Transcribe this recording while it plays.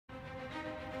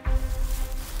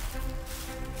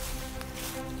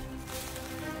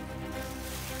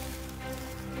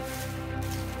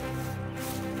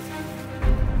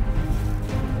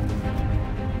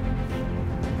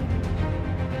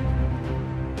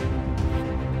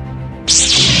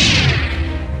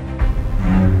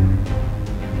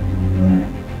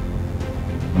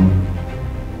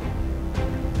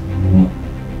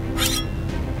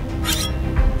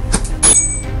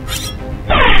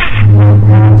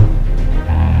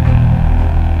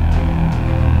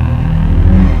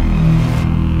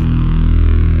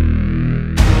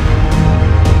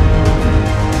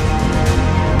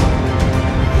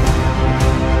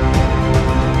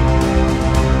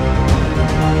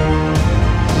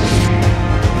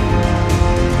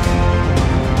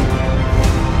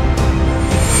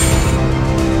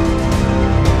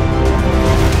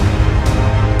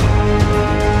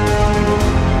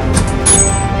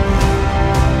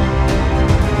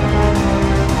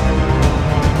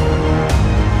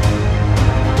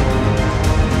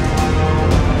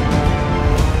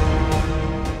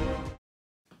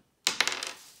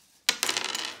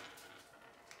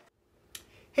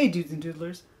dudes and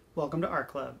doodlers, welcome to Art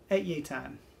Club at Yay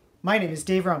Time. My name is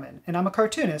Dave Roman, and I'm a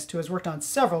cartoonist who has worked on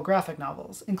several graphic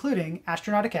novels, including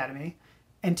Astronaut Academy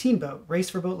and Teen Boat, Race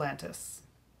for Boatlantis.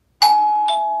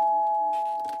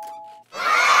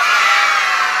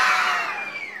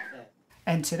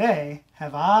 And today,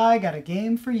 have I got a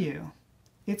game for you.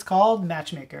 It's called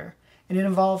Matchmaker, and it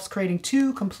involves creating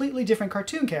two completely different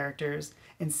cartoon characters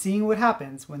and seeing what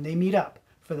happens when they meet up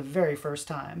for the very first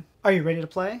time. Are you ready to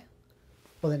play?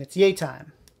 Well then it's Yay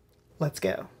Time. Let's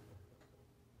go.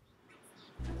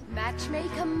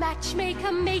 Matchmaker,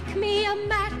 matchmaker, make me a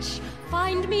match.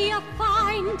 Find me a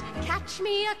find, catch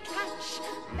me a catch.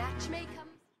 Matchmaker.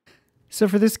 So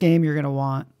for this game, you're going to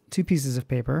want two pieces of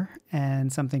paper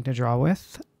and something to draw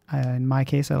with. In my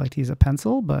case, I like to use a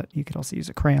pencil, but you could also use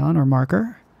a crayon or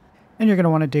marker. And you're going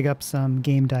to want to dig up some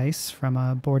game dice from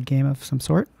a board game of some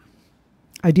sort.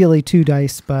 Ideally 2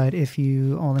 dice, but if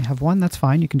you only have 1, that's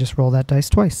fine. You can just roll that dice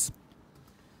twice.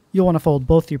 You'll want to fold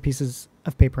both your pieces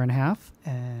of paper in half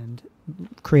and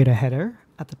create a header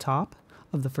at the top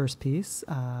of the first piece.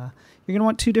 You're going to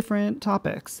want 2 different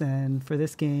topics, and for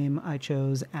this game I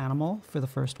chose animal for the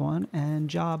first one and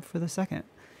job for the second.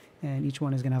 And each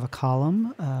one is going to have a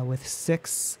column with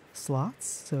 6 slots,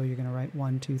 so you're going to write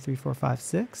 1, 2, 3, 4, 5,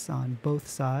 6 on both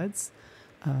sides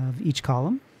of each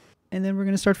column. And then we're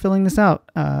going to start filling this out.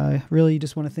 Really, you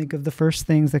just want to think of the first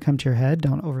things that come to your head.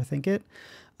 Don't overthink it.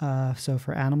 So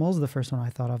for animals, the first one I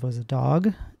thought of was a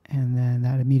dog. And then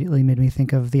that immediately made me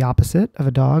think of the opposite of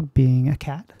a dog being a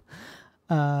cat.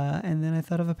 And then I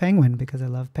thought of a penguin because I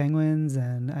love penguins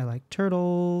and I like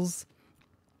turtles.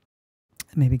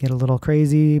 Maybe get a little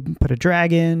crazy, put a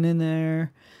dragon in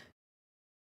there.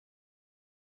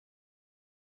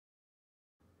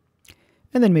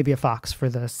 And then maybe a fox for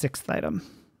the 6th item.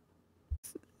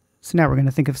 So now we're going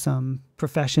to think of some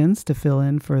professions to fill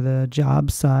in for the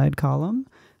job side column.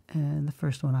 And the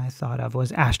first one I thought of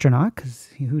was astronaut, because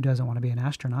who doesn't want to be an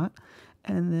astronaut?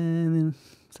 And then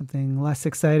something less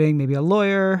exciting, maybe a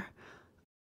lawyer.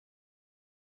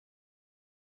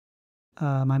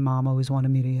 My mom always wanted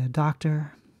me to be a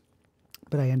doctor,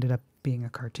 but I ended up being a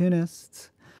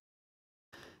cartoonist.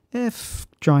 If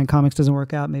drawing comics doesn't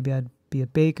work out, maybe I'd be a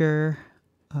baker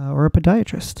or a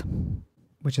podiatrist,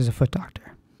 which is a foot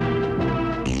doctor.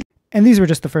 And these were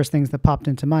just the first things that popped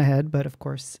into my head, but of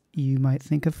course you might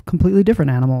think of completely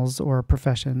different animals or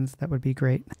professions. That would be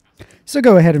great. So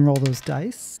go ahead and roll those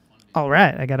dice. All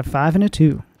right, I got a 5 and a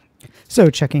 2. So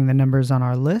checking the numbers on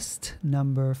our list,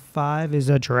 number 5 is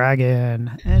a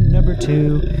dragon, and number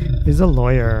 2 is a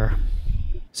lawyer.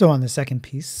 So on the second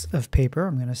piece of paper,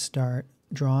 I'm going to start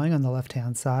drawing on the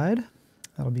left-hand side.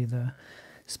 That'll be the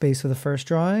space for the first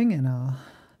drawing, and I'll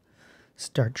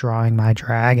start drawing my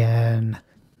dragon.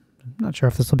 I'm not sure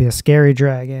if this will be a scary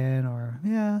dragon or,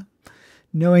 yeah,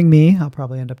 knowing me, I'll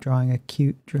probably end up drawing a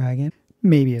cute dragon.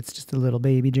 Maybe it's just a little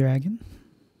baby dragon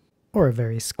or a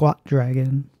very squat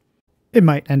dragon. It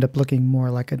might end up looking more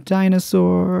like a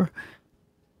dinosaur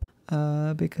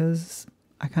because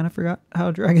I kind of forgot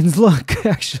how dragons look,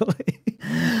 actually.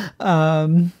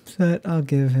 But I'll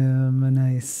give him a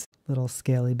nice little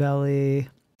scaly belly,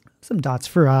 some dots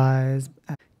for eyes,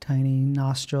 tiny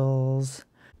nostrils.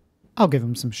 I'll give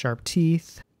him some sharp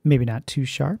teeth, maybe not too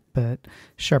sharp, but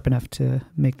sharp enough to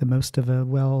make the most of a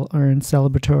well-earned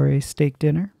celebratory steak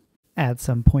dinner. Add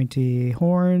some pointy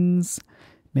horns,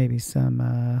 maybe some,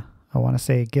 I want to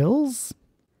say gills.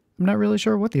 I'm not really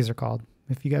sure what these are called.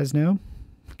 If you guys know,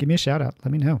 give me a shout out,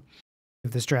 let me know.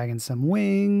 Give this dragon some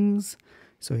wings,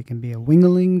 so he can be a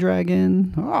wingling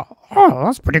dragon. Oh,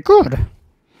 that's pretty good.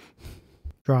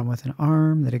 Draw him with an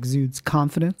arm that exudes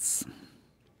confidence.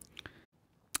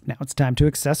 Now it's time to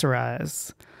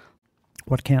accessorize.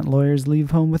 What can't lawyers leave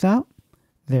home without?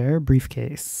 Their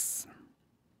briefcase.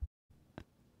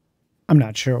 I'm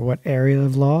not sure what area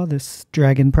of law this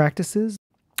dragon practices,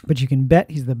 but you can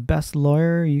bet he's the best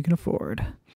lawyer you can afford.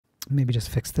 Maybe just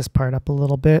fix this part up a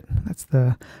little bit. That's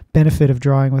the benefit of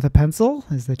drawing with a pencil,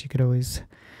 is that you could always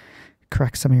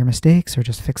correct some of your mistakes or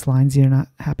just fix lines you're not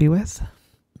happy with.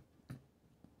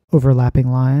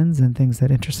 Overlapping lines and things that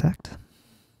intersect.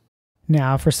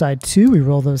 Now for side 2, we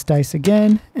roll those dice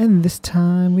again, and this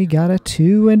time we got a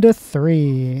 2 and a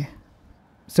 3.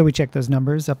 So we check those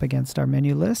numbers up against our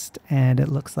menu list, and it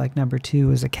looks like number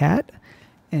 2 is a cat,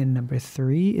 and number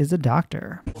 3 is a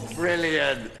doctor.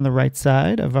 Brilliant! On the right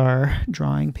side of our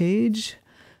drawing page,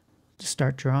 just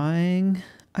start drawing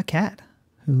a cat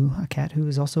who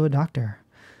is also a doctor.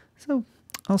 So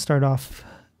I'll start off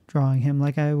drawing him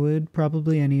like I would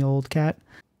probably any old cat.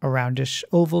 A roundish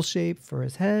oval shape for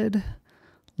his head,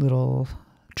 little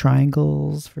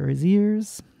triangles for his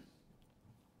ears,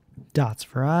 dots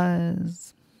for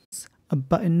eyes, a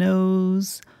button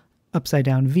nose, upside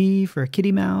down V for a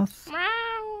kitty mouth,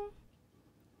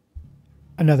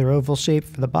 another oval shape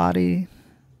for the body,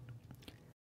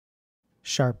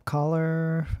 sharp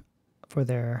collar for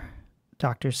their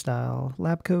doctor style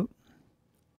lab coat,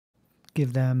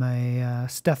 give them a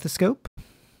stethoscope.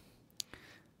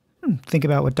 Think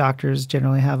about what doctors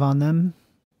generally have on them.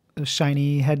 Those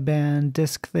shiny headband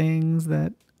disc things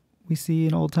that we see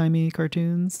in old-timey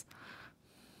cartoons.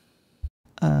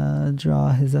 Draw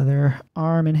his other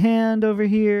arm and hand over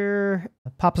here.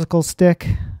 A popsicle stick.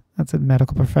 That's a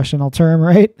medical professional term,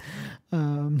 right?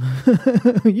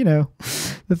 You know,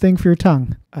 the thing for your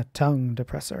tongue. A tongue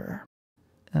depressor.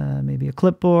 Maybe a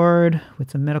clipboard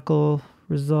with some medical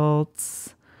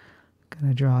results.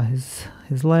 Gonna draw his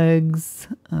legs.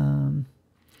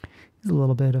 He's a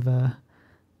little bit of a...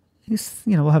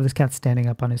 we'll have this cat standing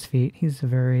up on his feet. He's a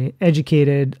very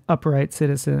educated, upright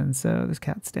citizen. So this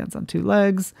cat stands on two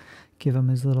legs. Give him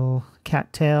his little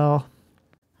cat tail.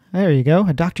 There you go.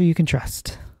 A doctor you can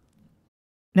trust.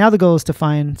 Now the goal is to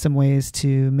find some ways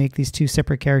to make these two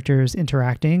separate characters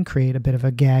interacting, create a bit of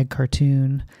a gag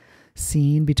cartoon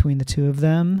scene between the two of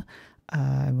them.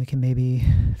 And we can maybe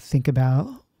think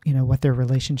about, what their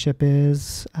relationship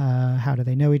is. How do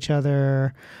they know each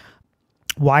other?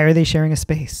 Why are they sharing a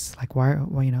space? Like why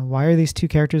are these two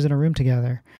characters in a room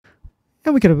together?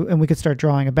 And we could start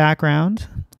drawing a background,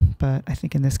 but I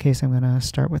think in this case I'm going to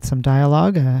start with some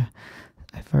dialogue.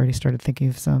 I've already started thinking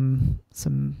of some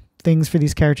things for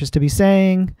these characters to be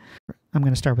saying. I'm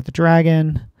going to start with the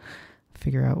dragon,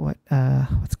 figure out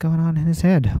what's going on in his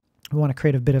head. We want to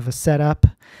create a bit of a setup,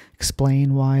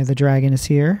 explain why the dragon is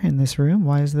here in this room.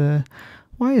 Why is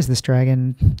this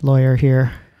dragon lawyer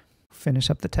here? Finish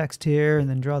up the text here and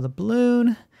then draw the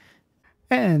balloon.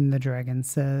 And the dragon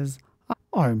says,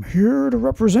 "I'm here to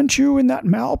represent you in that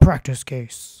malpractice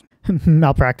case."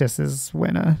 Malpractice is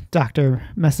when a doctor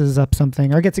messes up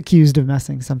something or gets accused of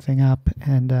messing something up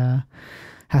and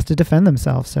has to defend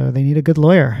themselves. So they need a good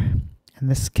lawyer. And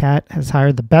this cat has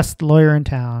hired the best lawyer in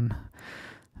town,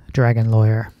 dragon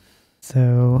lawyer.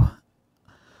 So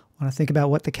I want to think about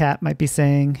what the cat might be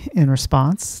saying in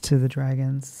response to the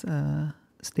dragon's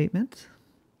statement.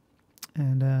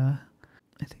 And I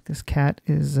think this cat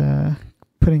is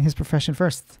putting his profession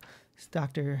first. This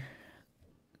doctor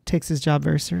takes his job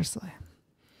very seriously.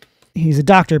 He's a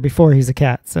doctor before he's a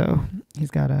cat, so he's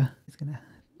gonna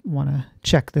want to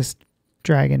check this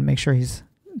dragon, make sure he's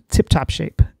tip-top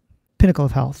shape, pinnacle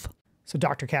of health. So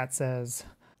Dr. Cat says,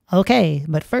 "Okay,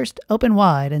 but first open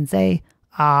wide and say,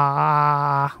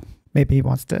 ah." Maybe he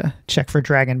wants to check for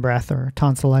dragon breath or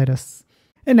tonsillitis.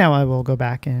 And now I will go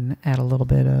back and add a little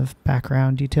bit of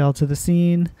background detail to the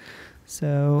scene.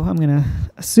 So I'm going to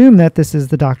assume that this is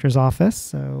the doctor's office.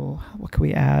 So what can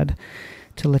we add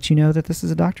to let you know that this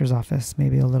is a doctor's office?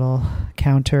 Maybe a little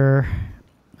counter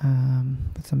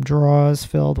with some drawers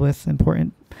filled with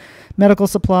important medical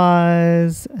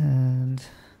supplies, and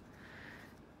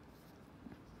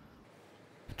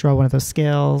draw one of those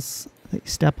scales that you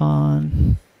step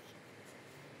on.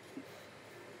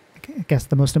 I guess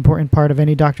the most important part of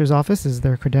any doctor's office is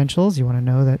their credentials. You want to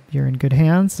know that you're in good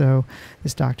hands. So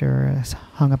this doctor has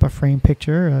hung up a framed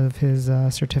picture of his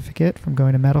certificate from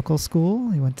going to medical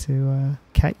school. He went to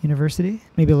Cat University.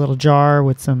 Maybe a little jar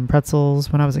with some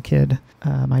pretzels. When I was a kid,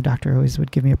 my doctor always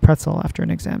would give me a pretzel after an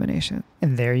examination.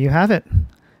 And there you have it.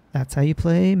 That's how you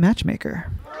play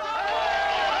Matchmaker.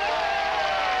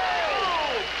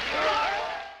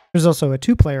 There's also a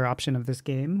two-player option of this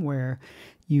game where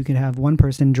you can have one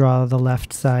person draw the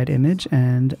left side image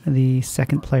and the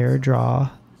second player draw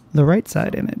the right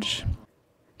side image.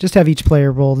 Just have each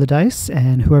player roll the dice,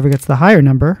 and whoever gets the higher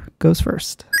number goes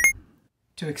first.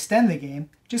 To extend the game,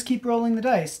 just keep rolling the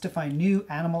dice to find new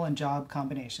animal and job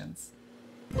combinations.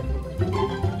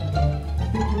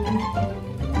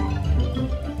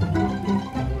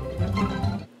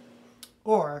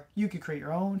 Or you could create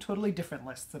your own totally different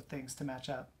lists of things to match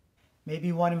up.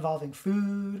 Maybe one involving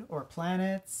food, or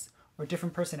planets, or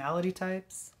different personality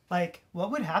types. Like, what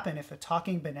would happen if a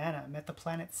talking banana met the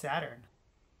planet Saturn?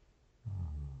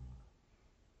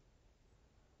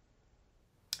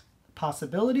 The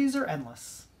possibilities are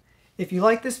endless. If you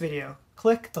like this video,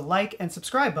 click the like and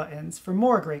subscribe buttons for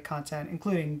more great content,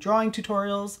 including drawing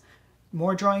tutorials,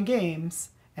 more drawing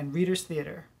games, and Reader's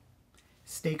Theater.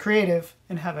 Stay creative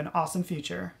and have an awesome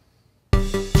future.